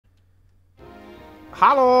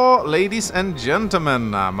Hello, ladies and gentlemen.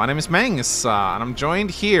 My name is Mengs, and I'm joined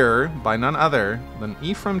here by none other than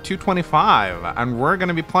Ephraim225, and we're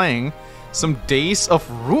gonna be playing some Days of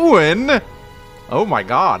Ruin. Oh my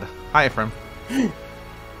god. Hi, Ephraim.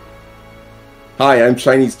 Hi, I'm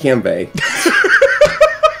Chinese Kanbei.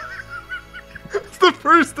 It's the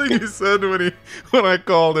first thing he said when I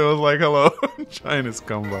called. It was like, "Hello, Chinese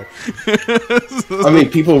comeback." I mean,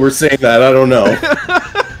 people were saying that. I don't know.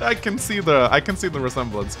 I can see the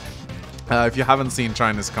resemblance. If you haven't seen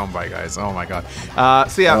China's comeback, guys, oh my god.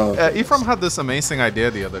 Ephraim had this amazing idea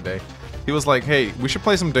the other day. He was like, "Hey, we should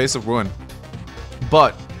play some Days of Ruin,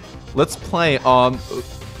 but let's play on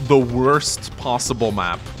the worst possible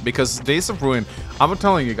map, because Days of Ruin, I'm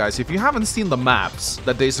telling you guys, if you haven't seen the maps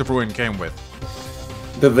that Days of Ruin came with,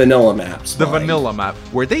 the vanilla maps, vanilla map,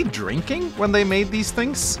 were they drinking when they made these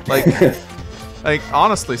things? Like, like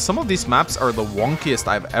honestly, some of these maps are the wonkiest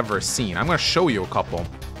I've ever seen. I'm gonna show you a couple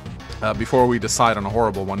before we decide on a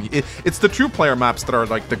horrible one. It's the true player maps that are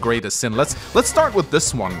like the greatest sin. Let's start with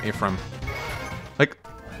this one, Ephraim. Like,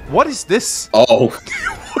 what is this? Oh.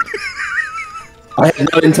 I had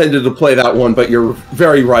not intended to play that one, but you're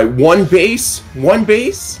very right. One base? One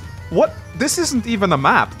base? What? This isn't even a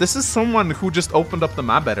map. This is someone who just opened up the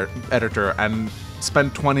map editor and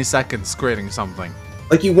spent 20 seconds creating something.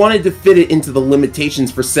 Like, you wanted to fit it into the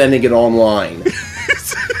limitations for sending it online.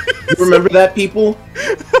 You remember that, people?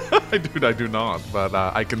 I do not, but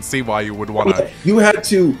I can see why you would want to. You had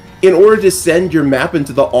to, in order to send your map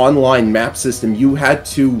into the online map system, you had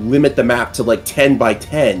to limit the map to like 10 by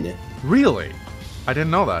 10. Really? I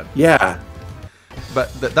didn't know that. Yeah.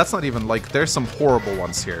 But that's not even, like, there's some horrible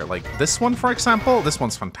ones here. Like, this one, for example, this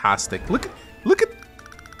one's fantastic. Look at...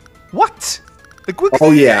 What? Like, look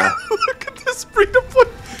oh, yeah. Look at this free-to-play.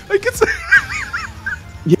 Like, it's...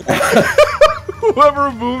 Yeah.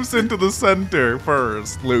 Whoever moves into the center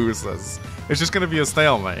first loses. It's just gonna be a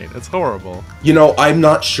stalemate. It's horrible. You know, I'm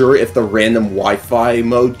not sure if the random Wi-Fi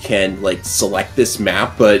mode can, like, select this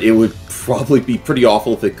map, but it would probably be pretty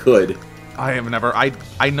awful if it could. I have never. I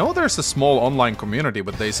know there's a small online community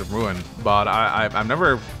with Days of Ruin, but I've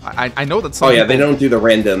never. I know that some. Oh yeah, they don't do the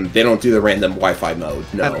random. They don't do the random Wi-Fi mode.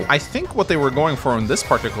 No. And I think what they were going for in this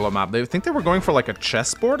particular map, they were going for like a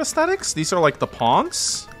chessboard aesthetics. These are like the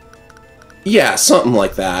pawns. Yeah, something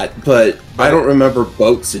like that. But I don't remember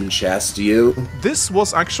boats in chess. Do you? This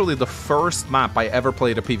was actually the first map I ever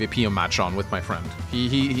played a PvP match on with my friend.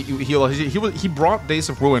 He brought Days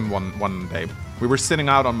of Ruin one day. We were sitting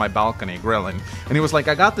out on my balcony grilling, and he was like,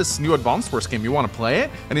 "I got this new Advanced Wars game. You want to play it?"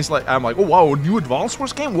 And he's like, "I'm like, oh wow, new Advanced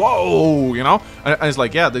Wars game? Whoa, you know?" And he's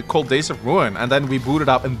like, "Yeah, they're called Days of Ruin." And then we booted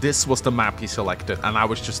up, and this was the map he selected, and I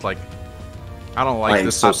was just like, "I don't like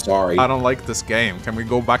this. I'm so sorry. I don't like this game. Can we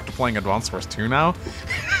go back to playing Advanced Wars 2 now?"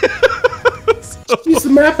 He's the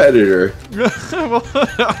map editor. Well,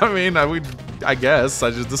 I mean, I guess.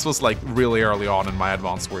 This was like really early on in my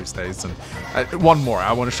Advanced Wars days, and one more.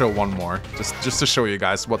 I want to show one more, just to show you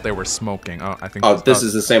guys what they were smoking. Oh, I think. Oh, this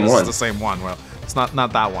is the same one. This is the same one. Well, it's not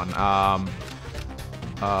that one.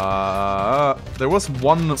 There was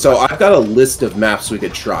one. So I've got a list of maps we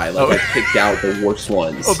could try. Like, I picked out the worst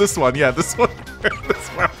ones. Oh, this one. Yeah, this one. This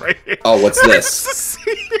one right here. Oh, what's this?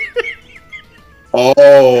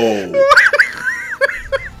 Oh.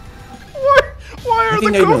 Why are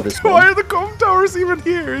the comb towers even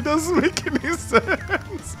here? It doesn't make any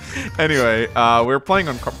sense. Anyway, we're playing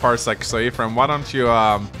on Parsec, so Ephraim, why don't you,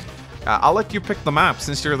 I'll let you pick the map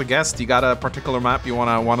since you're the guest. You got a particular map you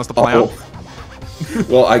want us to play on?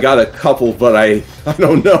 Well, I got a couple, but I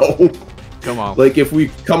don't know. Come on. Like, if we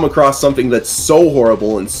come across something that's so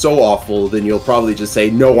horrible and so awful, then you'll probably just say,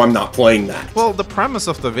 "No, I'm not playing that." Well, the premise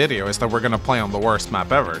of the video is that we're gonna play on the worst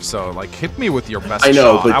map ever, so, like, hit me with your best I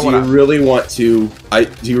know, shot. but do you really want to...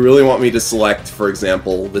 do you really want me to select, for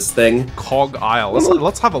example, this thing? Cog Isle.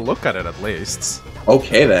 Let's have a look at it, at least.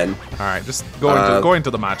 Okay, then. Alright, just go into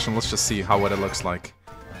the match, and let's just see what it looks like.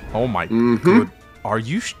 Oh my good... Are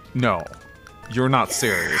you... No. You're not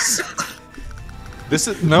serious. This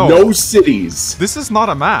is... No cities. This is not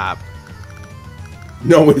a map.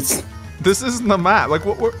 No, it's... This isn't a map. Like,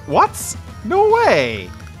 what? No way!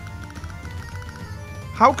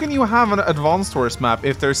 How can you have an Advanced Wars map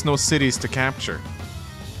if there's no cities to capture?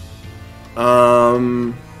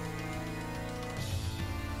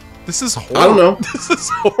 This is horrible. I don't know. This is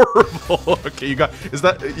horrible. Okay, you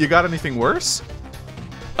got anything worse?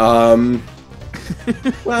 Well...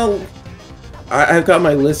 I've got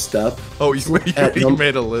my list up. Oh, you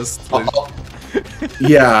made a list.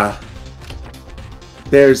 Yeah.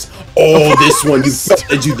 There's this one. You've got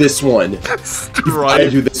to do this one. You've got to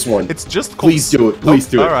do this one. It's just called... Please do it. Please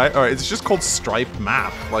do it. Alright. It's just called Stripe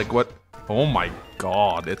Map. Like, what? Oh my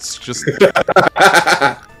god. It's just...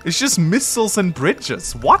 it's just missiles and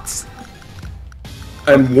bridges. What?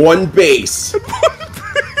 And one base.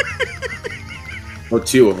 Or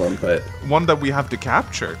two of them, but... One that we have to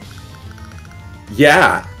capture.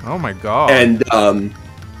 Yeah. Oh my god. And,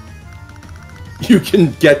 you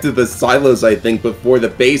can get to the silos, I think, before the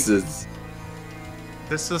bases.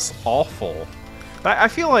 This is awful. But I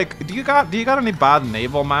feel like, do you got any bad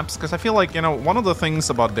naval maps? Because I feel like, you know, one of the things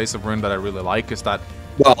about Days of Ruin that I really like is that...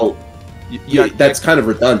 Well, that's kind of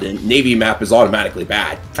redundant. Navy map is automatically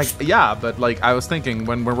bad. Yeah, but like, I was thinking,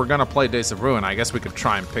 when we're gonna play Days of Ruin, I guess we could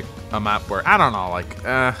try and pick a map where, I don't know, like,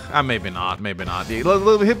 maybe not.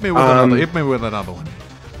 Hit me with another one.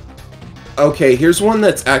 Okay, here's one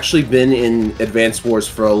that's actually been in Advanced Wars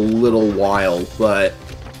for a little while, but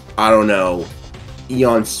I don't know.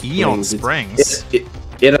 Eon Springs. It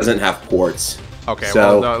doesn't have ports. Okay,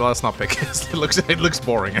 so, well, no, let's not pick it. It looks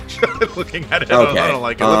boring. Actually, looking at it, okay. I don't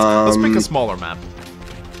like it. Let's pick a smaller map.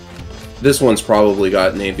 This one's probably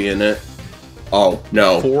got Navy in it. Oh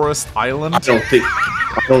no, Forest Island. I don't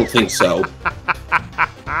think so.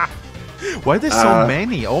 Why are there so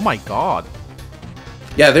many? Oh my god.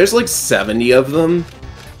 Yeah, there's like 70 of them.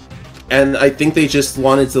 And I think they just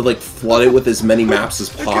wanted to like flood it with as many maps as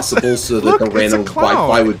possible so that the random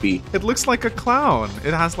Wi-Fi would be... It looks like a clown.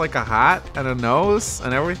 It has like a hat and a nose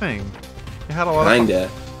and everything. It had a lot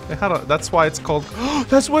Kinda. of... That's why it's called...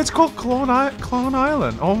 That's why it's called Clone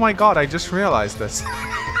Island. Oh my god, I just realized this.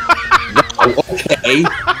 Okay.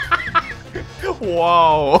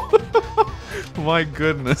 Wow. My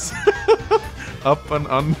goodness. Up and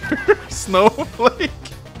under Snowflake.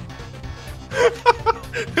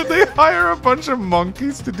 Did they hire a bunch of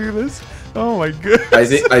monkeys to do this? Oh my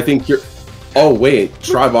goodness. I think you're... Oh wait,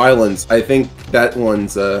 Tribe Islands. I think that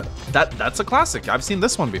one's That's a classic. I've seen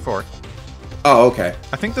this one before. Oh, okay.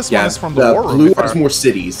 I think this one is from the War Room. Blue has more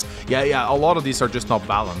cities. Yeah, a lot of these are just not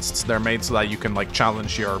balanced. They're made so that you can like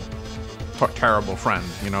challenge your terrible friend,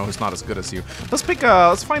 you know, who's not as good as you.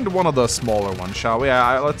 Let's find one of the smaller ones, shall we?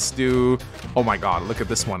 Let's do... Oh my god, look at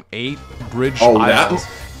this one. 8 Bridge Islands.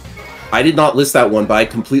 I did not list that one, but I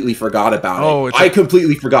completely forgot about it. I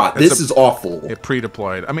completely forgot. This is awful. It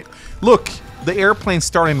pre-deployed. I mean, look, the airplanes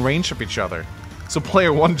start in range of each other. So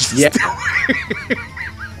player 1 just... Yeah.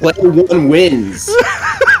 Player 1 wins.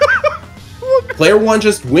 Player 1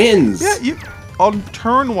 just wins. Yeah, on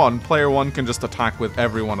turn 1, player 1 can just attack with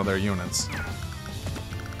every one of their units.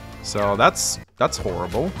 So that's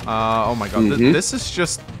horrible. Oh my god, this is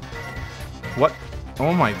just... What?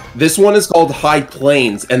 Oh my... This one is called High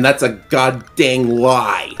Plains, and that's a goddamn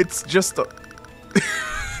lie. It's just a...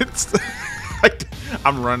 it's...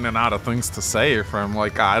 I'm running out of things to say if I'm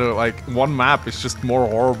like, I don't like... One map is just more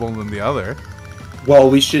horrible than the other. Well,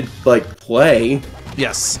 we should, like, play.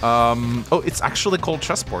 Yes. Oh, it's actually called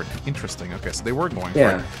chessboard. Interesting. Okay, so they were going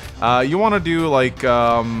for it. You want to do, like,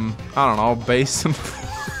 I don't know, base and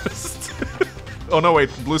forest? Oh, no, wait.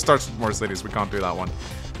 Blue starts with more cities. We can't do that one.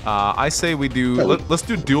 I say we do... Let's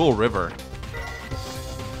do dual river.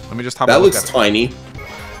 Let me just have a look at it. That looks tiny.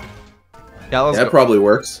 Yeah, let's go. That probably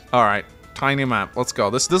works. Alright. Tiny map. Let's go.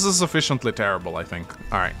 This is sufficiently terrible, I think.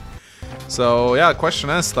 Alright. So, yeah,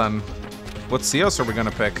 question is then... What COs are we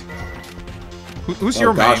gonna pick? Who's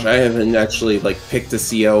your main? Gosh, I haven't actually, like, picked a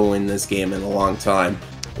CO in this game in a long time.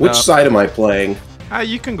 Which side am I playing?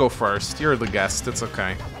 You can go first. You're the guest. It's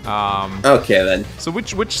okay. Okay, then. So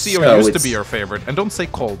which CO used to be your favorite? And don't say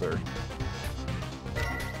Calder.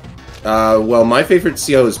 Well, my favorite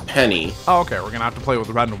CO is Penny. Oh, okay. We're gonna have to play with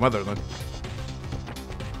random weather then.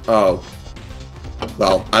 Oh.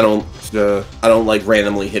 Well, I don't like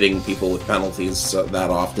randomly hitting people with penalties that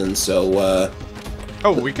often, so,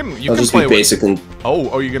 Oh, you can just play be basic and...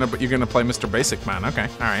 Oh, you're gonna play Mr. Basic Man. Okay,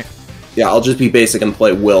 alright. Yeah, I'll just be basic and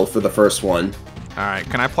play Will for the first one. Alright,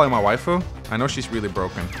 can I play my waifu? I know she's really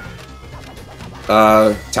broken.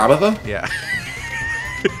 Tabitha? Yeah.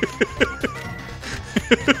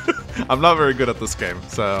 I'm not very good at this game,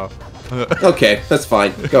 so... Okay, that's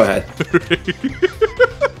fine. Go ahead.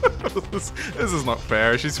 This is not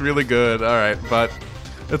fair. She's really good. Alright, but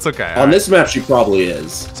it's okay. On this map, she probably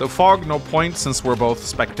is. So fog, no point since we're both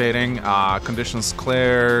spectating. Conditions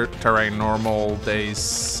clear, terrain normal,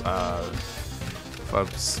 days.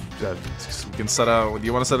 We can set a... Do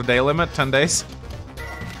you want to set a day limit? 10 days?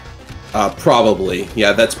 Probably.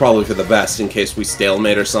 Yeah, that's probably for the best in case we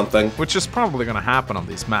stalemate or something. Which is probably going to happen on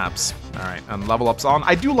these maps. Alright, and level up's on.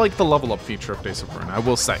 I do like the level up feature of Days of Ruin, I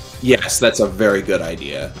will say. Yes, that's a very good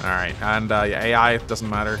idea. Alright, and yeah, AI doesn't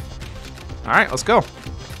matter. Alright, let's go.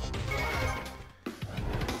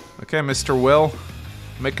 Okay, Mr. Will.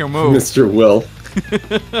 Make your move. Mr. Will.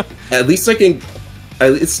 At least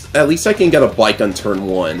I can get a bike on turn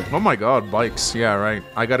 1. Oh my god, bikes. Yeah, right.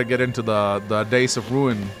 I gotta get into the Days of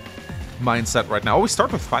Ruin mindset right now. Oh, we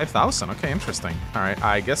start with 5,000. Okay, interesting. Alright,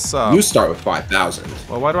 I guess... you start with 5,000.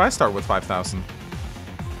 Well, why do I start with 5,000?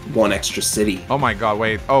 1 extra city. Oh my god,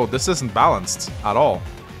 wait. Oh, this isn't balanced at all.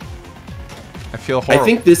 I feel horrible. I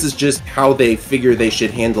think this is just how they figure they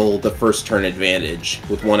should handle the first turn advantage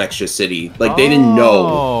with 1 extra city. Like, they didn't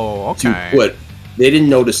know to they didn't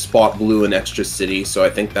know to spot blue an extra city, so I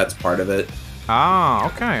think that's part of it. Ah,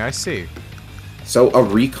 okay, I see. So, a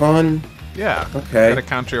recon? Yeah. Okay. Gotta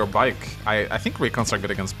counter your bike. I think recons are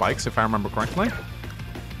good against bikes, if I remember correctly.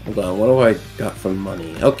 Hold on, what do I got from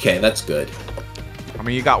money? Okay, that's good. I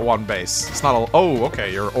mean, you got 1 base. It's not a... Oh,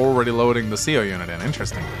 okay, you're already loading the CO unit in.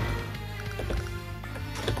 Interesting.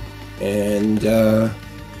 And,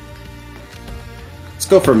 let's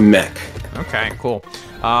go for mech. Okay, cool.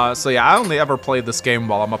 So yeah, I only ever played this game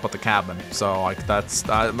while I'm up at the cabin. So like that's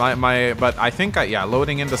but I think yeah,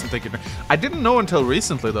 loading in doesn't take it. I didn't know until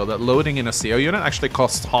recently though that loading in a CO unit actually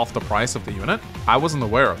costs half the price of the unit. I wasn't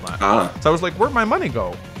aware of that. So I was like, where'd my money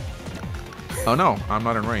go? Oh no, I'm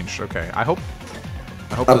not in range. Okay, I hope.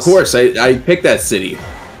 Of course, I picked that city.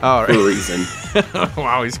 Oh, for a reason.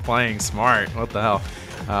 Wow, he's playing smart. What the hell?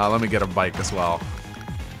 Let me get a bike as well.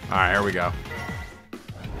 All right, here we go.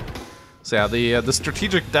 So yeah, the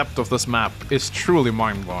strategic depth of this map is truly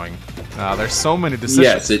mind-blowing. There's so many decisions.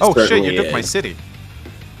 Yes, it oh shit, you is. took my city.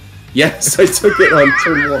 Yes, I took it on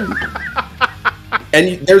turn 1.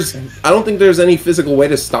 And I don't think there's any physical way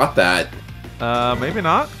to stop that. Maybe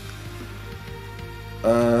not.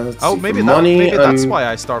 Oh, maybe that's why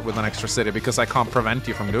I start with an extra city, because I can't prevent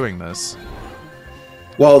you from doing this.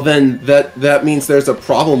 Well, then that means there's a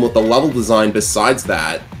problem with the level design besides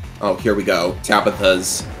that. Oh, here we go.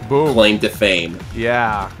 Tabitha's claim to fame.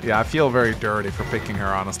 Yeah, I feel very dirty for picking her,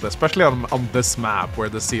 honestly, especially on this map where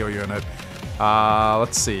the CO unit.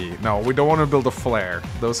 Let's see. No, we don't want to build a flare.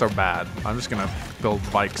 Those are bad. I'm just gonna build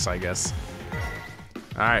bikes, I guess.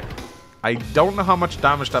 Alright. I don't know how much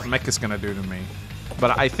damage that mech is gonna do to me,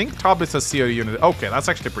 but I think Tabitha's CO unit... Okay, that's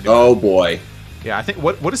actually pretty good. Oh boy. Yeah, I think...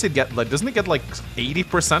 What does it get? Like, doesn't it get like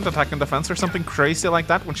 80% attack and defense or something crazy like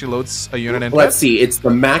that when she loads a unit in? Let's see, it's the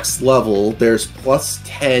max level. There's plus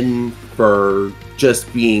 10 for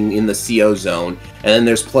just being in the CO zone, and then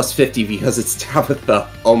there's plus 50 because it's Tabitha.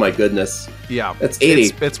 Oh my goodness. Yeah. That's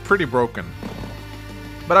 80. It's pretty broken.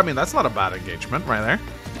 But I mean, that's not a bad engagement right there.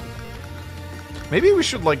 Maybe we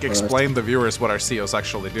should like explain the viewers what our COs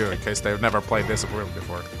actually do in case they've never played this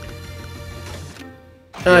before.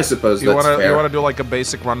 I suppose that's fair. You want to do like a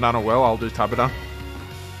basic rundown of Will? I'll do Tabitha.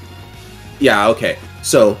 Yeah, okay.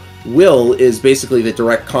 So, Will is basically the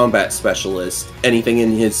direct combat specialist. Anything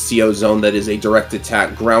in his CO zone that is a direct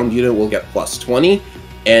attack ground unit will get plus 20.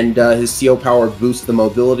 And his CO power boosts the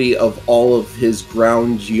mobility of all of his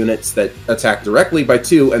ground units that attack directly by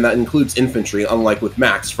 2, and that includes infantry, unlike with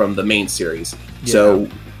Max from the main series. Yeah. So,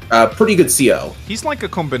 pretty good CO. He's like a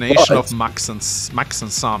combination of Max and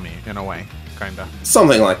Sami, in a way. Kinda.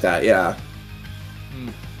 Something like that, yeah.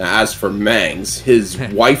 As for Mangs, his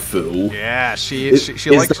waifu, yeah, she is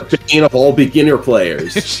likes the bane of all beginner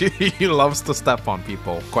players. She loves to step on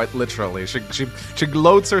people, quite literally. She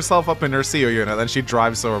loads herself up in her CO unit, then she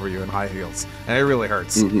drives over you in high heels, and it really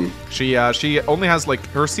hurts. She only has like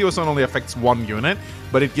her CO zone only affects 1 unit,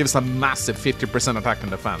 but it gives a massive 50% attack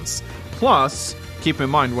and defense. Plus, keep in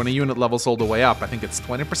mind when a unit levels all the way up, I think it's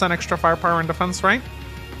 20% extra firepower and defense, right?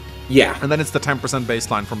 Yeah. And then it's the 10%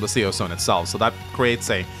 baseline from the CO zone itself, so that creates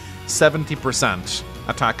a 70%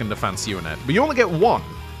 attack and defense unit. But you only get 1,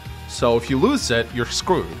 so if you lose it, you're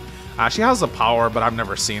screwed. She has a power, but I've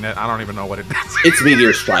never seen it. I don't even know what it does. It's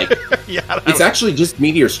Meteor Strike. Yeah, it's actually just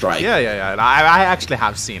Meteor Strike. Yeah. I actually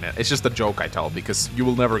have seen it. It's just a joke I tell, because you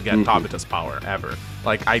will never get Tabitha's power, ever.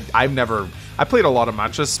 Like, I played a lot of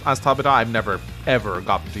matches as Tabitha. I've never, ever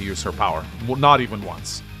gotten to use her power. Not even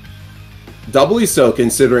once. Doubly so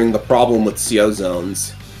considering the problem with CO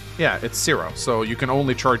zones. Yeah, it's 0, so you can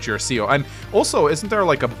only charge your CO. And also, isn't there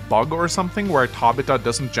like a bug or something where Tabitha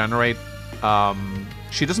doesn't generate...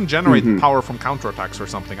 she doesn't generate power from counterattacks or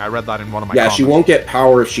something. I read that in one of my comments. She won't get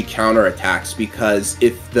power if she counterattacks, because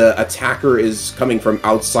if the attacker is coming from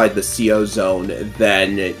outside the CO zone,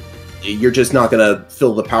 then you're just not going to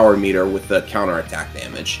fill the power meter with the counterattack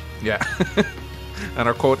damage. Yeah. And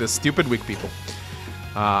our quote is, stupid weak people.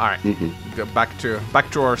 All right, go back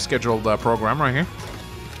to our scheduled program right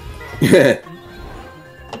here.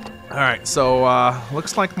 All right, so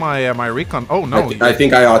looks like my recon. Oh no! I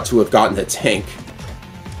think I ought to have gotten a tank.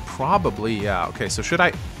 Probably, yeah. Okay, so should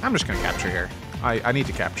I? I'm just gonna capture here. I need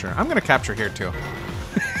to capture. I'm gonna capture here too.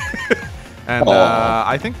 And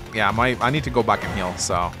I think, yeah, I need to go back and heal.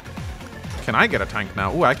 So, can I get a tank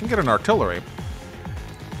now? Ooh, I can get an artillery.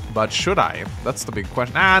 But should I? That's the big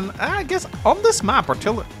question. And I guess on this map,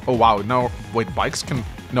 artillery. Oh wow, no, wait, bikes can.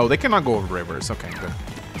 No, they cannot go over rivers. Okay, good.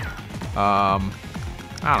 I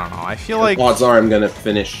don't know. I feel like odds are I'm gonna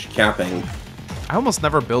finish capping. I almost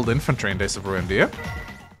never build infantry in Days of Ruin. Do you?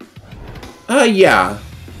 Yeah.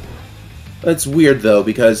 It's weird though,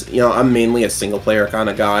 because I'm mainly a single player kind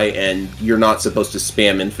of guy, and you're not supposed to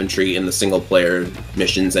spam infantry in the single player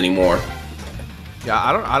missions anymore. Yeah,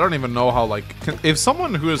 I don't even know how, like, if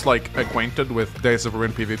someone who is like acquainted with Days of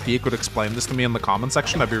Ruin PvP could explain this to me in the comment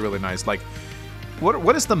section, that'd be really nice. Like,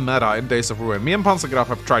 what is the meta in Days of Ruin? Me and Panzergraf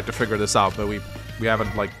have tried to figure this out, but we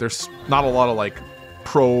haven't, like, there's not a lot of like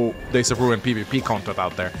pro Days of Ruin PvP content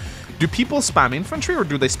out there. Do people spam infantry or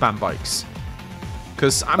do they spam bikes?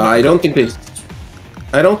 Because I don't think they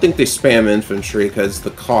spam infantry because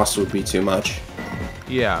the cost would be too much.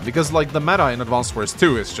 Yeah, because like the meta in Advanced Wars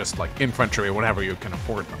 2 is just like infantry whenever you can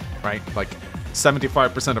afford them, right? Like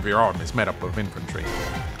 75% of your army is made up of infantry.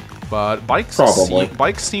 But bikes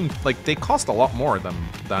seem like they cost a lot more than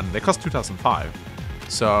they cost 2005.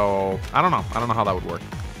 So I don't know how that would work.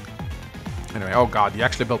 Anyway, oh god, you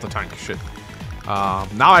actually built a tank. Shit.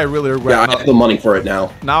 Now I really regret. Yeah, I have the money for it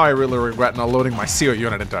now. Now I really regret not loading my CO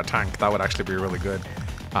unit into a tank. That would actually be really good.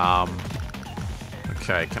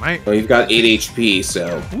 Okay, can I? Well, you've got 8 HP,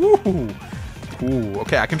 so. Ooh.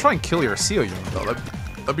 Okay, I can try and kill your CO unit though.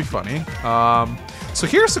 That'd be funny. So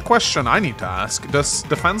here's a question I need to ask: does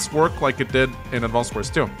defense work like it did in Advanced Wars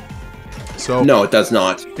 2? So no, it does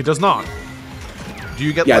not. It does not. Do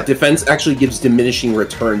you get? Yeah, defense actually gives diminishing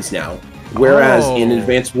returns now. Whereas in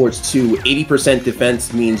Advanced Wars 2, 80%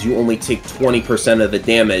 defense means you only take 20% of the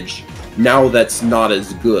damage. Now that's not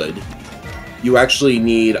as good. You actually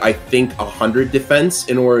need, I think, 100 defense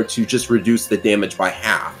in order to just reduce the damage by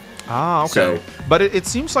half. Ah, okay. So, but it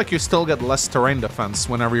seems like you still get less terrain defense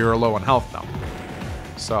whenever you're low on health, though.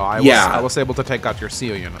 So I was able to take out your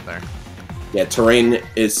CO unit there. Yeah, terrain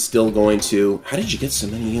is still going to... How did you get so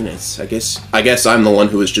many units? I guess I'm the one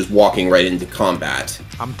who is just walking right into combat.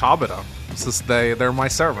 I'm Tabata. They're my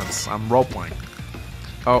servants. I'm role-playing.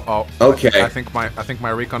 Oh. Okay. I think my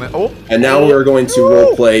recon is... Oh! And now we're going to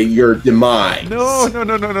roleplay your demise. No.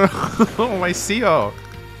 Oh, my CO.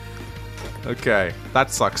 Okay, that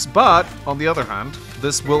sucks. But, on the other hand,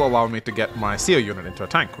 this will allow me to get my CO unit into a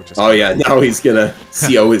tank, which is... Oh, yeah, now he's gonna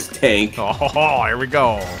CO his tank. Oh, here we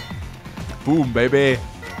go. Boom, baby.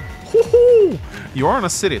 Woohoo! You are in a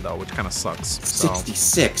city, though, which kind of sucks.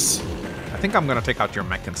 66. I think I'm going to take out your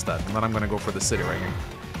mech instead, and then I'm going to go for the city right here.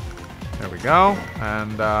 There we go.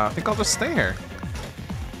 And I think I'll just stay here.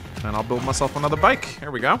 And I'll build myself another bike. Here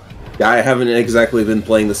we go. Yeah, I haven't exactly been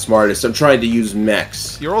playing the smartest. I'm trying to use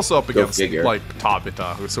mechs. You're also up against, like,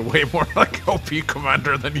 Tabita, who's a way more, like, OP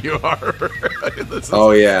commander than you are.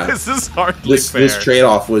 This is hardly fair. This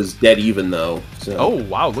trade-off was dead even, though. So. Oh,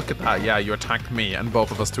 wow, look at that. Yeah, you attacked me, and both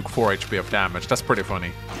of us took 4 HP of damage. That's pretty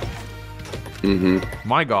funny.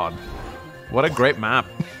 My god. What a great map.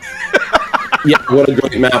 Yeah, what a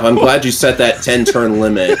great map. I'm glad you set that 10-turn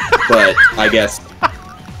limit, but I guess...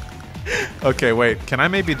 Okay, wait. Can I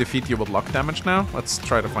maybe defeat you with luck damage now? Let's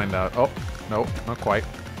try to find out. Oh, no, not quite.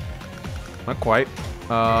 Not quite.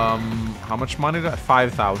 How much money?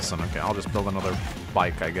 5,000. Okay, I'll just build another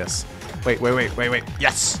bike, I guess. Wait.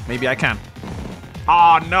 Yes! Maybe I can.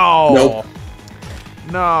 Oh, no! Nope.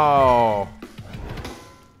 No!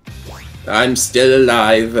 I'm still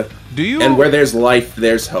alive. Do you? And where there's life,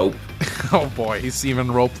 there's hope. Oh boy, he's even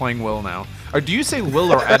role-playing Will now. Or do you say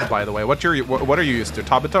Will or Ed, by the way? What are you used to?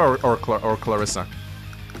 Tabita or Clarissa?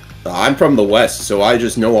 I'm from the West, so I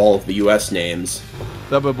just know all of the U.S. names.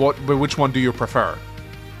 But which one do you prefer?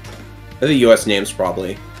 The U.S. names,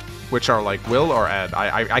 probably. Which are like Will or Ed?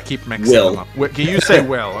 I keep mixing them up. Can you say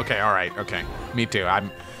Will? Okay, alright, okay. Me too.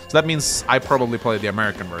 So that means I probably play the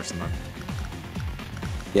American version then.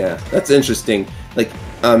 Yeah, that's interesting. Like,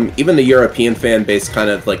 even the European fan base kind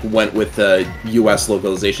of like went with the U.S.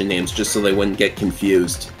 localization names just so they wouldn't get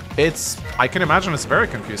confused. I can imagine it's very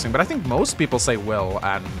confusing, but I think most people say Will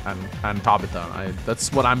and Tabita.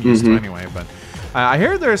 That's what I'm used to anyway. But I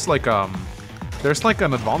hear there's like an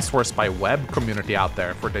Advanced Wars by web community out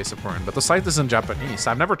there for Days of Ruin, but the site is in Japanese.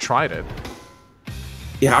 I've never tried it.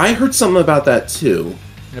 Yeah, I heard something about that too.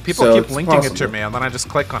 Yeah, people keep linking it to me, and then I just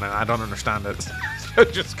click on it, and I don't understand it.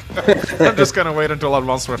 I'm just gonna wait until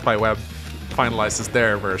Advanced Wars by Web finalizes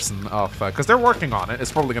their version of... Because they're working on it.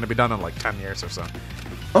 It's probably gonna be done in like 10 years or so.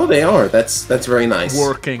 Oh, they are. That's very nice.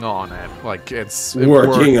 Working on it. Like, they're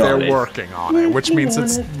working on it, which means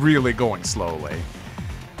it's really going slowly.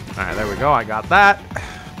 Alright, there we go. I got that.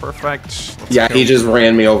 Perfect. He just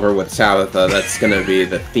ran me over with Tabitha. That's going to be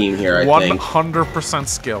the theme here, I think. 100%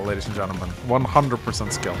 skill, ladies and gentlemen.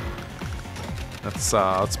 100% skill.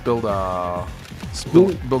 Let's build a...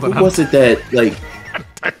 Who was it that, like...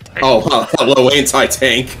 Oh, hello,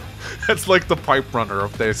 anti-tank. It's like the pipe runner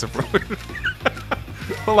of Days of Ruin.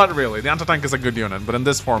 Well, not really. The anti-tank is a good unit, but in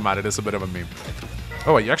this format, it is a bit of a meme.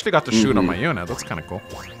 Oh, you actually got to shoot on my unit. That's kind of cool.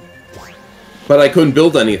 But I couldn't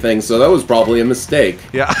build anything, so that was probably a mistake.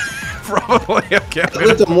 Yeah, probably. Okay, I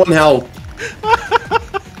lived on 1 health.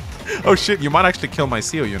 Oh shit, you might actually kill my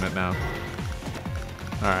CO unit now.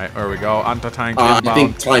 Alright, there we go. Anti-tank I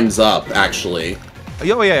think time's up, actually.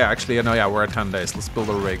 Oh, yeah, actually, no, yeah, we're at 10 days. Let's build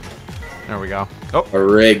a rig. There we go. Oh, a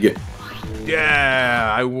rig.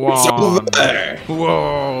 Yeah, I won. It's over there.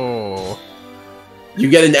 Whoa. You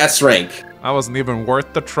get an S rank. That wasn't even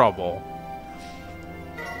worth the trouble.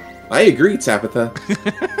 I agree, Tabitha.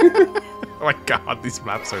 Oh my god, these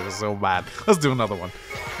maps are so bad. Let's do another one.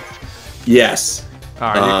 Yes.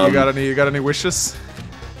 Alright, you got any wishes?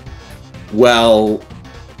 Well,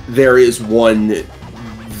 there is one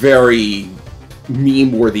very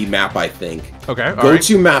meme-worthy map, I think. Okay, Go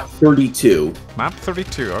to map 32. Map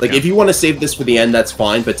 32, okay. Like, if you want to save this for the end, that's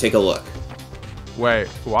fine, but take a look. Wait,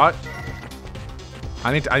 what?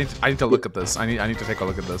 I need to look at this. I need to take a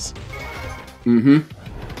look at this. Mm-hmm.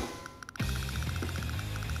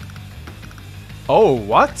 Oh,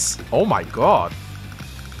 what? Oh my god.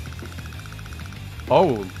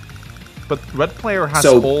 Oh. But Red Player has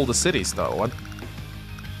all the cities, though. What?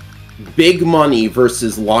 Big money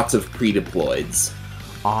versus lots of pre-deployeds.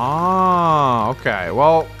 Ah, okay.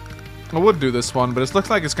 Well, I would do this one, but it looks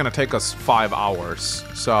like it's going to take us 5 hours.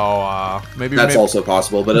 So, maybe... That's also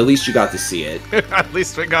possible, but at least you got to see it. At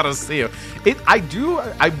least we got to see it.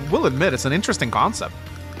 I will admit, it's an interesting concept.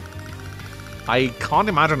 I can't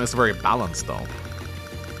imagine it's very balanced, though.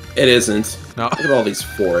 It isn't. No. Look at all these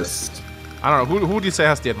forests. I don't know. Who do you say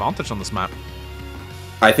has the advantage on this map?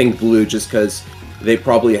 I think blue, just because they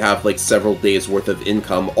probably have, like, several days' worth of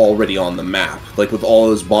income already on the map. Like, with all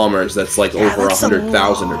those bombers, that's, like, over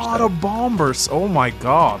 100,000 or so. A lot of bombers. Oh, my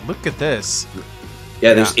God. Look at this.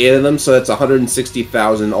 Yeah, there's 8 of them, so that's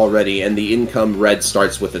 160,000 already, and the income red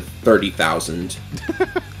starts with a 30,000.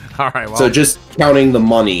 All right, well... So just counting the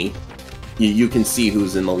money, you can see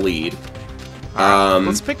who's in the lead.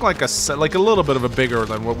 Let's pick like a little bit of a bigger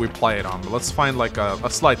than what we played on, but let's find like a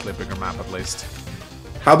slightly bigger map at least.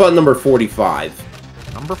 How about number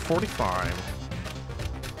 45? Number 45.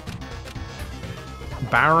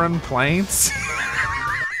 Barren Plains?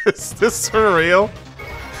 Is this for real?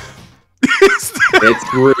 It's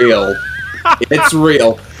real. It's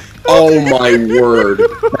real. Oh my word.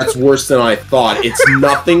 That's worse than I thought. It's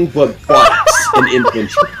nothing but butts and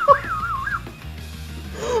infantry.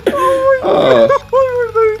 What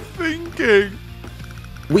were they thinking?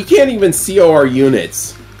 We can't even see our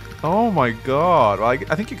units. Oh my god. Well, I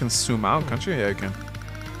think you can zoom out, can't you? Yeah, you can.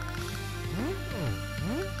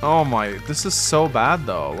 Oh my, this is so bad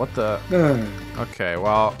though. What the? Okay,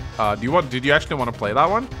 well, did you actually want to play that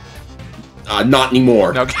one? Not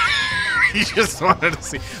anymore. Okay. You just wanted to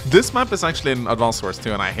see. This map is actually in Advanced Wars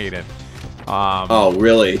 2 and I hate it. Oh,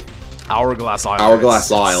 really? Hourglass Isle.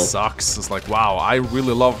 Hourglass Isle. It sucks. It's like, wow, I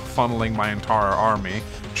really love funneling my entire army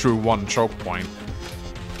through one choke point.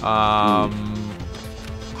 How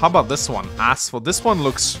about this one? Asphalt. This one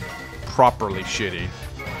looks properly shitty.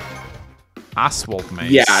 Asphalt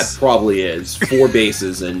maze. Yeah, it probably is. 4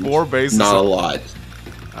 bases and 4 bases. Not a lot.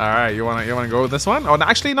 All right, you wanna go with this one? Oh,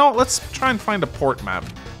 actually, no. Let's try and find a port map.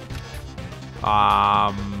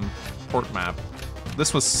 Port map.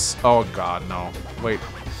 This was. Oh god, no. Wait.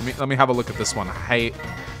 Let me have a look at this one. Hey.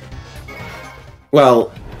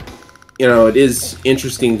 Well, you know, it is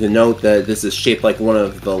interesting to note that this is shaped like one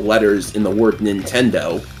of the letters in the word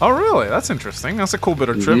Nintendo. Oh, really? That's interesting. That's a cool bit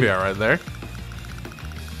of trivia right there.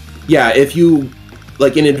 Yeah, if you...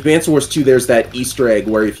 Like, in Advance Wars 2, there's that Easter egg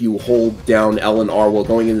where if you hold down L and R while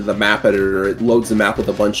going into the map editor, it loads the map with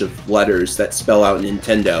a bunch of letters that spell out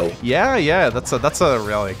Nintendo. Yeah, that's a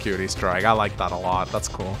really cute Easter egg. I like that a lot. That's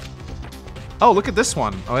cool. Oh, look at this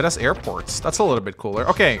one. Oh, it has airports. That's a little bit cooler.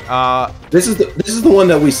 Okay, This is the one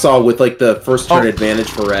that we saw with, like, the first turn advantage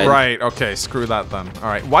for red. Right, okay, screw that then.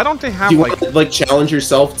 Alright, why don't they have, Do you want to, like, challenge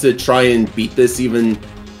yourself to try and beat this even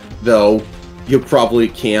though You probably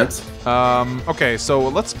can't. Okay, so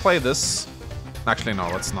let's play this. Actually, no,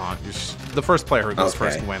 let's not. The first player who goes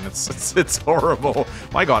first win. It's horrible.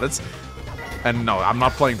 My God, it's. And no, I'm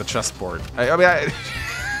not playing the chessboard. I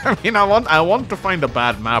mean, I want to find a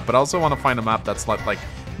bad map, but I also want to find a map that's like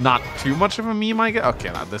not too much of a meme. I guess. Okay,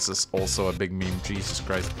 now this is also a big meme. Jesus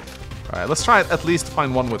Christ. All right, let's try at least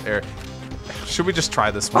find one with air. Should we just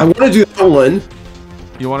try this one? I want to do that one.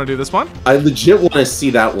 You want to do this one? I legit want to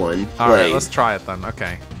see that one. All right, let's try it then.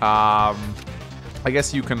 Okay. I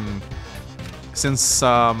guess you can. Since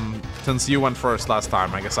you went first last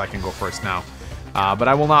time, I guess I can go first now. But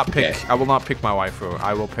I will not pick. Okay. I will not pick my waifu.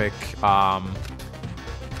 I will pick.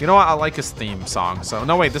 You know what? I like his theme song. So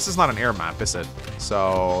no, wait. This is not an air map, is it?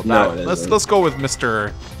 So that, no, let's go with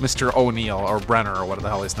Mr. O'Neill or Brenner or whatever the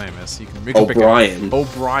hell his name is. You can O'Brien. Pick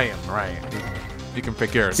O'Brien, right? You can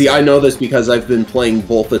pick yours. See, I know this because I've been playing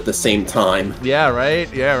both at the same time. Yeah,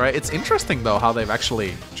 right. Yeah, right. It's interesting though how they've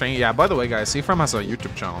actually changed. Yeah. By the way, guys, Ephraim has a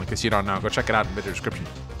YouTube channel. In case you don't know, go check it out in the video description.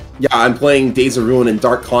 Yeah, I'm playing Days of Ruin and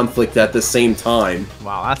Dark Conflict at the same time.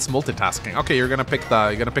 Wow, that's multitasking. Okay, you're gonna pick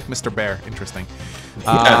Mr. Bear. Interesting.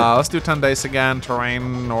 Yeah. Let's do 10 days again.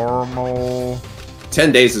 Terrain normal.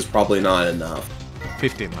 10 days is probably not enough.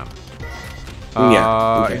 15 then.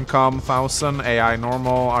 Yeah. Okay. Income 1000. AI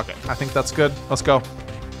normal. Okay, I think that's good. Let's go.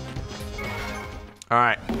 All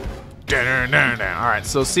right. All right.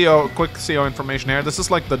 So CO, quick CO information here. This is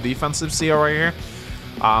like the defensive CO right here.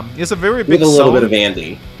 He has a very big. With a little bit of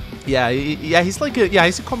Andy. Yeah, he's like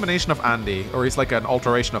he's a combination of Andy, or he's like an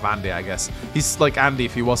alteration of Andy, I guess. He's like Andy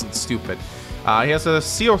if he wasn't stupid. He has a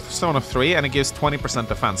CO zone of 3, and it gives 20%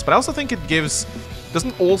 defense. But I also think it gives...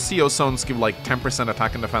 Doesn't all CO zones give like 10%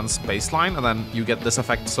 attack and defense baseline, and then you get this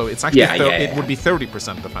effect? So it's actually... It would be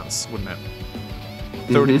 30% defense, wouldn't it?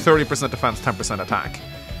 30% defense, 10% attack.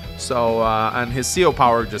 So, and his CO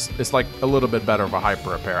power just is like a little bit better of a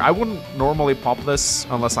hyper repair. I wouldn't normally pop this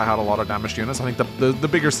unless I had a lot of damaged units. I think the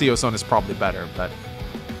bigger CO zone is probably better, but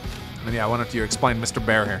yeah, I wanted to explain Mr.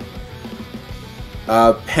 Bear here.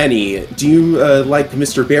 Penny, do you like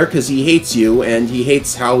Mr. Bear because he hates you and he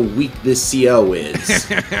hates how weak this CO is?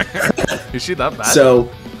 Is she that bad? So,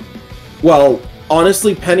 well,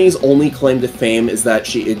 honestly, Penny's only claim to fame is that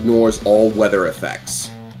she ignores all weather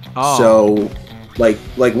effects. Oh. So, like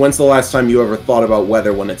when's the last time you ever thought about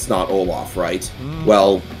weather when it's not Olaf, right?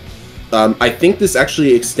 Well, I think this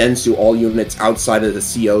actually extends to all units outside of the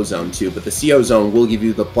CO zone too, but the CO zone will give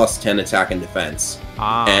you the +10 attack and defense.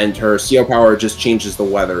 And her CO power just changes the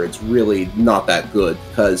weather. It's really not that good,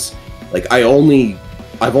 because like I've only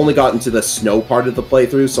gotten to the snow part of the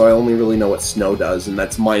playthrough, so I only really know what snow does, and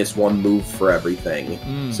that's -1 move for everything.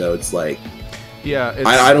 So it's like... Yeah,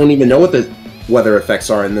 I don't even know what the weather effects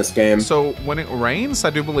are in this game. So when it rains, I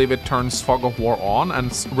do believe it turns Fog of War on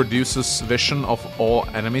and reduces vision of all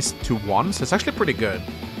enemies to 1. So it's actually pretty good.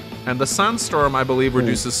 And the sandstorm, I believe,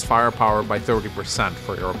 reduces firepower by 30%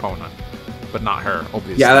 for your opponent, but not her,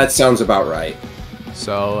 obviously. Yeah, that sounds about right.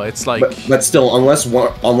 So it's like, but still, unless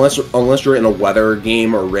you're in a weather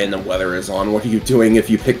game or random weather is on, what are you doing if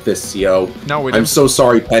you pick this CO? No, I'm so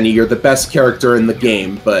sorry, Penny. You're the best character in the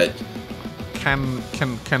game, but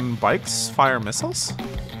can bikes fire missiles?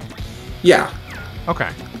 Yeah. Okay.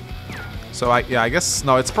 So I guess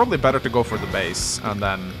no. It's probably better to go for the base, and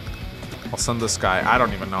then I'll send this guy. I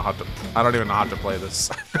don't even know how to play this.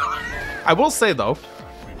 I will say though,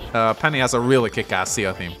 Penny has a really kick-ass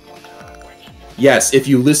CO theme. Yes, if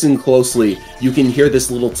you listen closely, you can hear this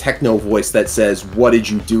little techno voice that says, "What did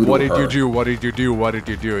you do to her? What did you do? What did you do? What did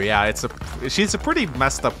you do?" Yeah, she's a pretty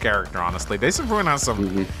messed up character, honestly. Days of Ruin has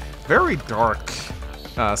some very dark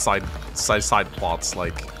side plots,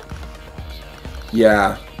 like.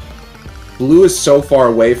 Yeah. Blue is so far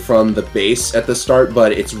away from the base at the start,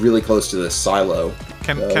 but it's really close to the silo.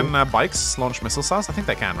 Can bikes launch missile cells? I think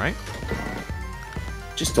they can, right?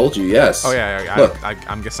 Just told you, yes. Oh yeah. Look.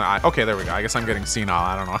 I'm guessing. Okay, there we go. I guess I'm getting senile.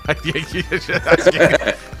 I don't know.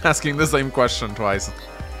 asking the same question twice.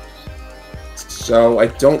 So I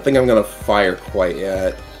don't think I'm gonna fire quite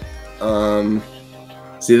yet.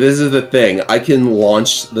 See, this is the thing. I can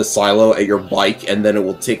launch the silo at your bike, and then it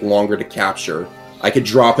will take longer to capture. I could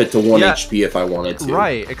drop it to 1 HP if I wanted to.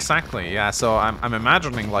 Right, exactly. Yeah, so I'm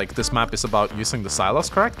imagining like this map is about using the silos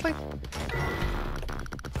correctly.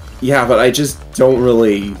 Yeah, but I just don't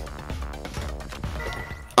really...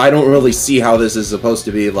 I don't really see how this is supposed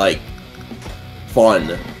to be, like,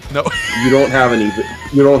 fun. No. You don't have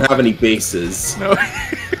any bases. No.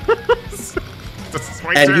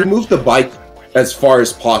 And you move the bike as far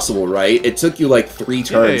as possible, right? It took you, like, 3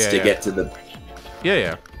 turns to get to the...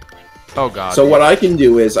 Yeah. Oh, God. So what I can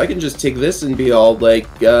do is, I can just take this and be all, like,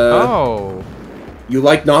 Oh. You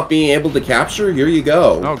like not being able to capture? Here you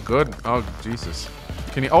go. Oh, good. Oh, Jesus.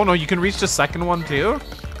 Can you... Oh, no, you can reach the second one, too?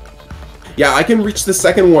 Yeah, I can reach the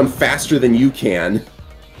second one faster than you can.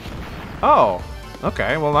 Oh.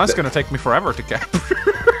 Okay, well, that's gonna take me forever to capture.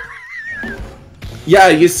 Yeah,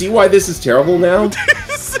 you see why this is terrible now?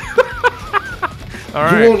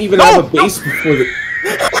 Alright. You won't even have a base before the...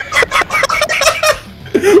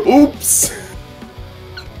 Oops!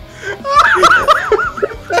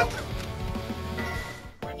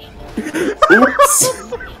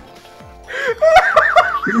 Oops!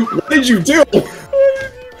 What did you do?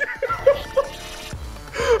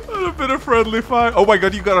 A bit of friendly fire. Oh my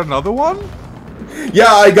god, you got another one?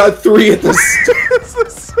 Yeah, I got 3 at the start. This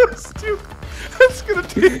is so stupid. It's gonna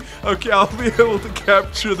take... Okay, I'll be able to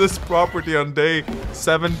capture this property on day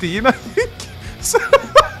 17, I think. So...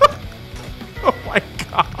 Oh my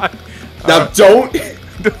god. Now don't...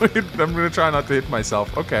 I'm gonna try not to hit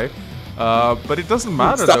myself. Okay. But it doesn't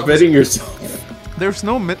matter. Stop hitting yourself. There's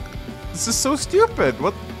no This is so stupid.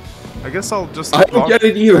 What? I guess I'll just... I don't get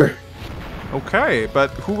it either. Okay,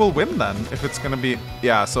 but who will win then? If it's gonna be...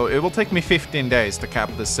 Yeah, so it will take me 15 days to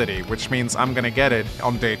cap this city, which means I'm gonna get it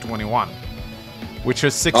on day 21. Which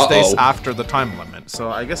is 6 days after the time limit, so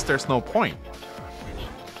I guess there's no point.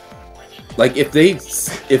 Like, if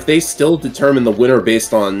they still determine the winner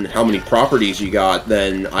based on how many properties you got,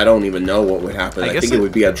 then I don't even know what would happen. I think it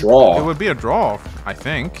would be a draw. It would be a draw, I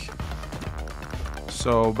think.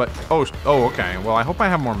 So, but... Oh, okay. Well, I hope I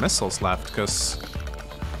have more missiles left, because...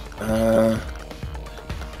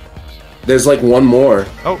 There's like one more.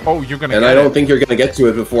 Oh, you're gonna and I don't think you're gonna get to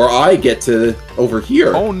it before I get to over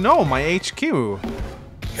here. Oh no, my HQ.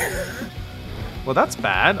 Well, that's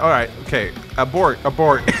bad. All right, okay. Abort.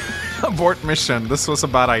 Abort mission. This was a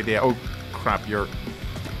bad idea. Oh, crap,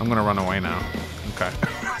 I'm gonna run away now. Okay.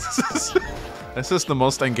 This is the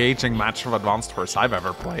most engaging match of Advanced Wars I've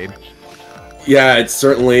ever played. Yeah, it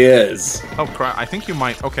certainly is. Oh, crap. I think you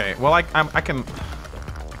might... Okay, well, I can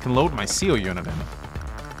load my CO unit in.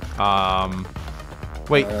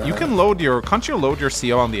 Wait, you can load your... Can't you load your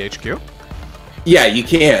CO on the HQ? Yeah, you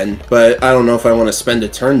can, but I don't know if I want to spend a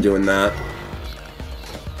turn doing that.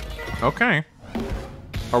 Okay.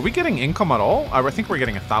 Are we getting income at all? I think we're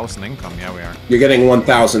getting 1,000 income. Yeah, we are. You're getting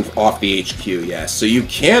 1,000 off the HQ, yes. So you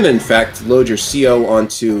can, in fact, load your CO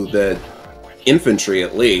onto the infantry,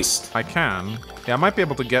 at least. I can. Yeah, I might be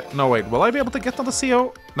able to get... No, wait. Will I be able to get to the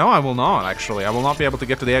CO? No, I will not, actually. I will not be able to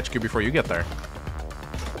get to the HQ before you get there.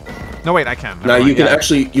 No, wait, I can. Now you can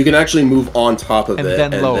actually move on top of and it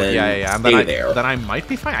then load. Then yeah. And stay there. Then I might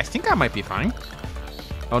be fine. I think I might be fine.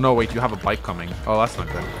 Oh no, wait, you have a bike coming. Oh, that's not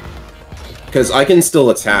good. Because I can still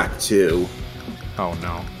attack too. Oh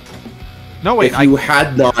no. No, wait. If you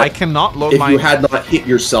had not, I cannot load my. If you had not hit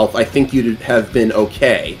yourself, I think you'd have been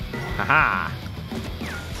okay. Haha.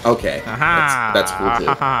 Okay. Haha. That's cool too.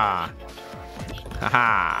 Haha.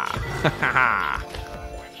 Haha.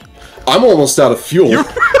 I'm almost out of fuel. You're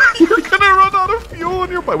gonna run out of fuel on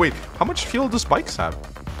your bike. Wait, how much fuel does bikes have?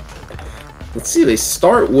 Let's see, they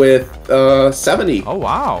start with 70. Oh,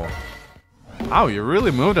 wow. Wow, you really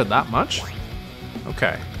moved it that much?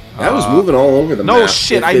 Okay. That was moving all over the map. No,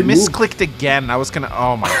 shit, I misclicked again. I was gonna...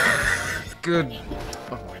 Oh, my... Good...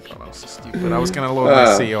 Oh, my God, I was so stupid. I was gonna load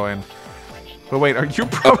my CO in. But wait, are you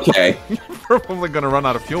probably... Okay. You're probably gonna run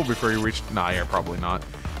out of fuel before you reach... Nah, you're probably not.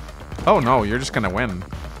 Oh, no, you're just gonna win.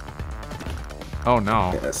 Oh,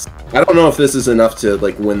 no. Yes. I don't know if this is enough to,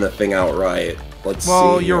 like, win the thing outright. Let's see.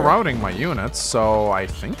 Well, you're routing my units, so I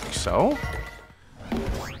think so.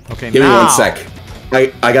 Okay, Give me 1 sec.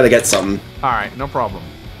 I gotta get something. Alright, no problem.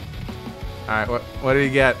 Alright, what do you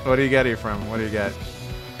get? What do you get, Ephraim? What do you get?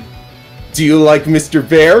 Do you like Mr.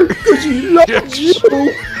 Bear? Because you love you!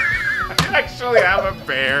 I actually have a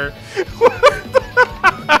bear.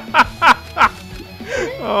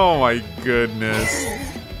 Oh my goodness.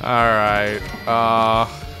 Alright,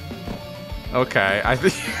 okay, I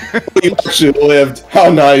think... You actually lived. How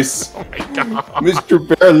nice. Oh my god. Mr.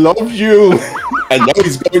 Bear loves you. And now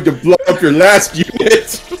he's going to blow up your last unit.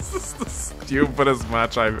 This is the stupidest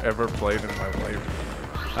match I've ever played in my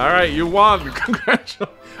life. Alright, you won.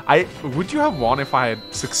 Congratulations. Would you have won if I had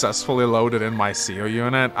successfully loaded in my CO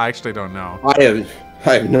unit? I actually don't know. I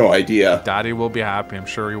have no idea. Daddy will be happy. I'm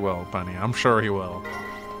sure he will, Bunny. I'm sure he will.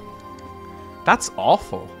 That's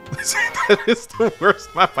awful. That is the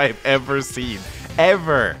worst map I've ever seen.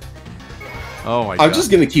 Ever. Oh my god. I'm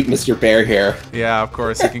just gonna keep Mr. Bear here. Yeah, of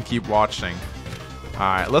course. You can keep watching.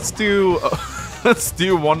 Alright, let's do... let's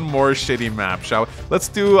do one more shitty map, shall we? Let's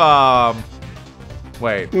do,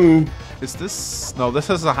 Wait. Is this... No,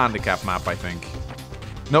 this is a handicap map, I think.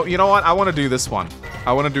 No, you know what? I want to do this one.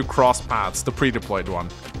 I want to do cross paths, the pre-deployed one.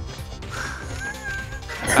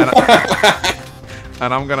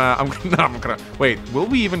 And I'm gonna wait. Will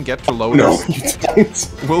we even get to load? No, you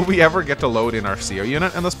don't. Will we ever get to load in our CO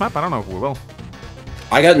unit in this map? I don't know if we will.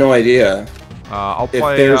 I got no idea. I'll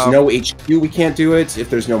play. If there's no HQ, we can't do it. If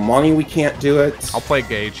there's no money, we can't do it. I'll play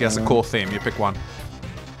Gage. He has a cool theme. You pick one.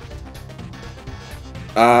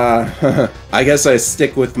 I guess I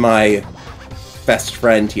stick with my best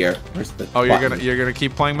friend here. Where's the button? you're gonna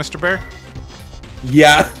keep playing Mr. Bear?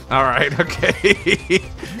 Yeah. All right. Okay.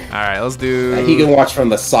 All right. Let's do. He can watch from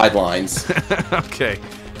the sidelines. Okay.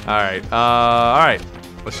 All right. All right.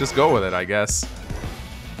 Let's just go with it, I guess.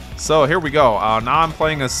 So here we go. Now I'm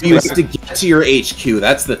playing as. You have to get to your HQ.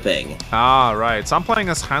 That's the thing. Ah, right. So I'm playing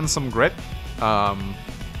as Handsome Grit.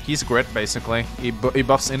 He's Grit basically. He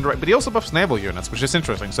buffs indirect, but he also buffs naval units, which is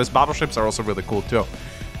interesting. So his battleships are also really cool too.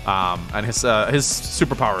 And his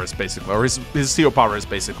superpower is basically, or his CO power is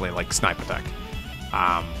basically like snipe attack.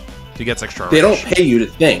 He gets extra. They don't pay you to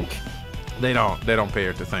think. They don't pay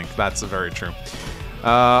you to think. That's very true.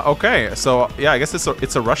 Okay, so yeah, I guess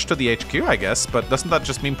it's a rush to the HQ, I guess. But doesn't that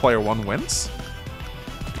just mean player 1 wins?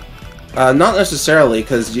 Not necessarily,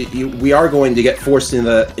 because we are going to get forced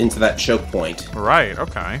into that choke point. Right.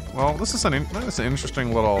 Okay. Well, this is an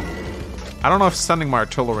interesting little. I don't know if sending my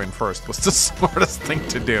artillery in first was the smartest thing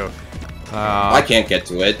to do. I can't get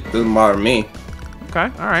to it. Doesn't bother me. Okay.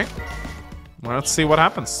 All right. Well, let's see what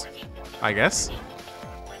happens. I guess.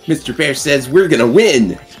 Mr. Bear says we're gonna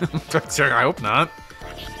win. I hope not.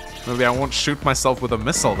 Maybe I won't shoot myself with a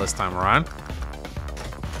missile this time around.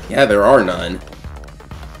 Yeah, there are none.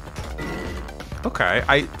 Okay,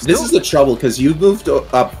 This is the trouble, because you moved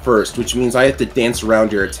up first, which means I have to dance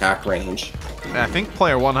around your attack range. I think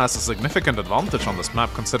player 1 has a significant advantage on this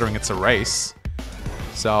map, considering it's a race.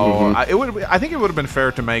 So I think it would have been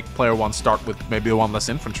fair to make player 1 start with maybe 1 less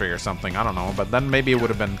infantry or something. I don't know, but then maybe it would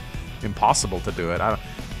have been impossible to do it.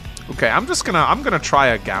 Okay, I'm gonna try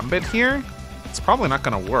a gambit here. It's probably not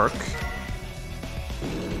gonna work.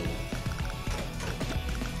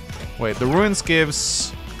 Wait, the ruins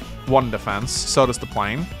gives 1 defense, so does the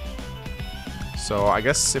plane. So I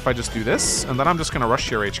guess if I just do this, and then I'm just gonna rush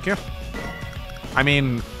your HQ. I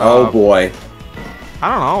mean... oh boy. I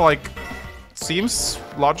don't know, like... seems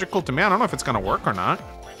logical to me. I don't know if it's gonna work or not.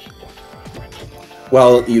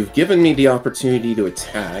 Well, you've given me the opportunity to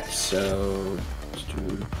attack, so...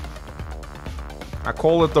 I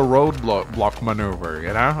call it the roadblock maneuver,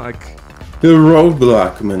 you know? Like... the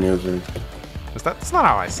roadblock maneuver. That's not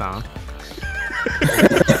how I sound.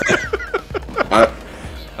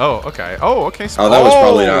 Oh, okay. Oh, okay. So, that was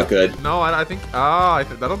probably not good. No, I think... I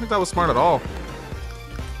don't think that was smart at all.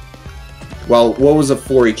 Well, what was a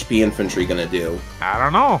 4 HP infantry gonna do? I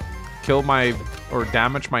don't know. Kill my... or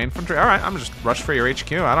damage my infantry? Alright, I'm just rush for your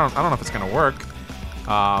HQ. I don't know if it's gonna work.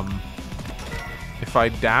 If I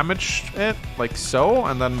damage it, like so,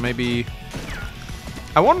 and then maybe...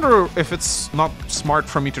 I wonder if it's not smart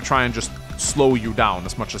for me to try and just slow you down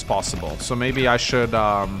as much as possible. So maybe I should,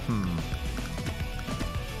 Well,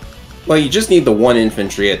 you just need the 1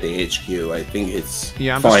 infantry at the HQ. I think it's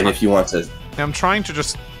fine if you want to... I'm trying to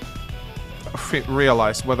just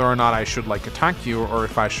realize whether or not I should, like, attack you, or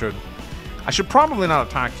if I should... I should probably not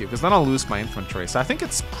attack you, because then I'll lose my infantry. So I think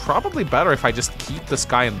it's probably better if I just keep this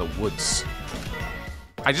guy in the woods.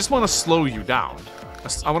 I just want to slow you down.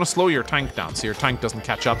 I want to slow your tank down so your tank doesn't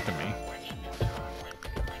catch up to me.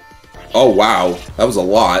 Oh, wow. That was a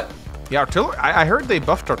lot. Yeah, artillery. I heard they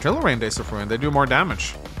buffed artillery in Days of Ruin. They do more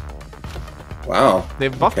damage. Wow.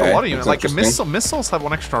 They've buffed a lot of units. Like, missiles have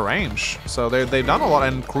 1 extra range. So they've done a lot,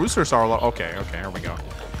 and cruisers are a lot. Okay, here we go.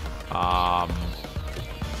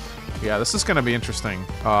 Yeah, this is going to be interesting.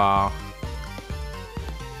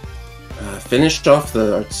 Finished off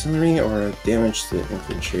the artillery or damaged the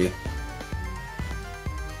infantry?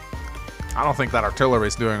 I don't think that artillery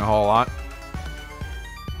is doing a whole lot.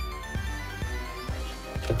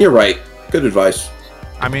 You're right. Good advice.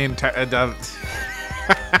 I mean,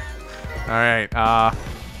 alright,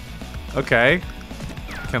 okay.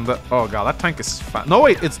 Oh god, that tank is fat. No,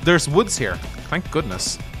 wait, there's woods here. Thank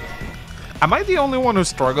goodness. Am I the only one who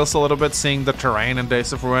struggles a little bit seeing the terrain in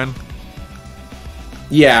Days of Ruin?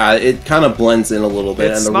 Yeah, it kind of blends in a little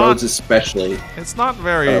bit, and the roads especially. It's not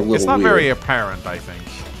very apparent, I think.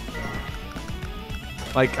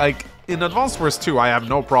 Like in Advanced Wars 2, I have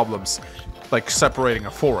no problems like separating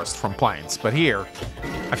a forest from plains, but here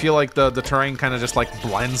I feel like the terrain kind of just like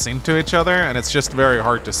blends into each other, and it's just very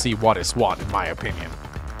hard to see what is what, in my opinion.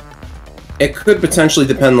 It could potentially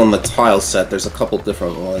depend on the tile set. There's a couple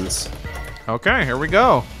different ones. Okay, here we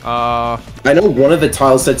go. I know one of the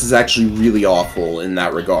tile sets is actually really awful in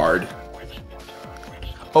that regard.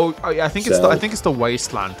 Oh, I think it's the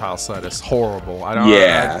Wasteland tile set. It's horrible. I don't.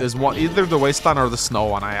 There's one, either the Wasteland or the Snow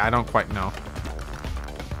one. I don't quite know.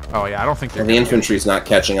 Oh yeah, I don't think they're. The infantry's not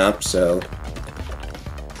catching up, so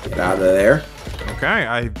get out of there. Okay,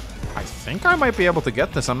 I think I might be able to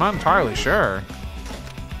get this. I'm not entirely sure.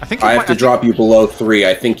 I have to drop you below 3.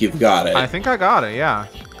 I think you've got it. I think I got it. Yeah.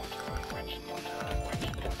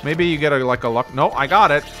 Maybe you get a luck. No, I got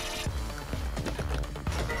it.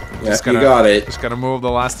 Yeah, you got it. Just gotta move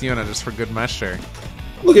the last unit just for good measure.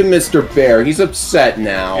 Look at Mr. Bear. He's upset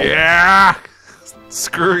now. Yeah.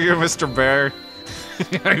 Screw you, Mr. Bear.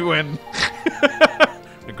 I win.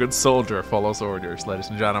 A good soldier follows orders, ladies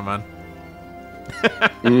and gentlemen.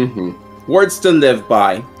 Words to live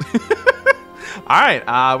by.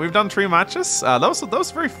 Alright, we've done 3 matches. That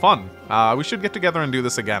was very fun. We should get together and do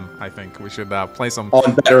this again, I think. We should play some...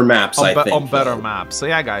 On better maps, I think. On better maps. So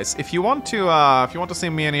yeah, guys, if you want to see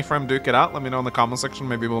me and Ephraim duke it out, let me know in the comment section.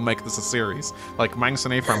 Maybe we'll make this a series. Like, Mangs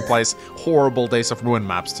and Ephraim plays horrible Days of Ruin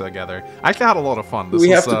maps together. I actually had a lot of fun. We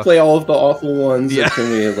have to play all of the awful ones. Yeah.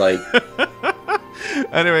 Can we, like...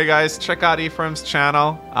 Anyway, guys, check out Ephraim's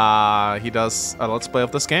channel. He does a Let's Play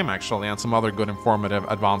of this game, actually, and some other good, informative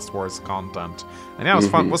Advanced Wars content. And yeah, it was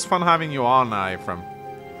fun. It was fun having you on, Ephraim.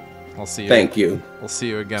 We'll see you. Thank you. We'll see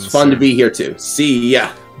you again. It's fun to be here too. See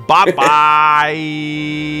ya. Bye bye.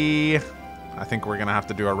 I think we're gonna have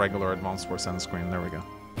to do a regular Advanced Wars end screen. There we go.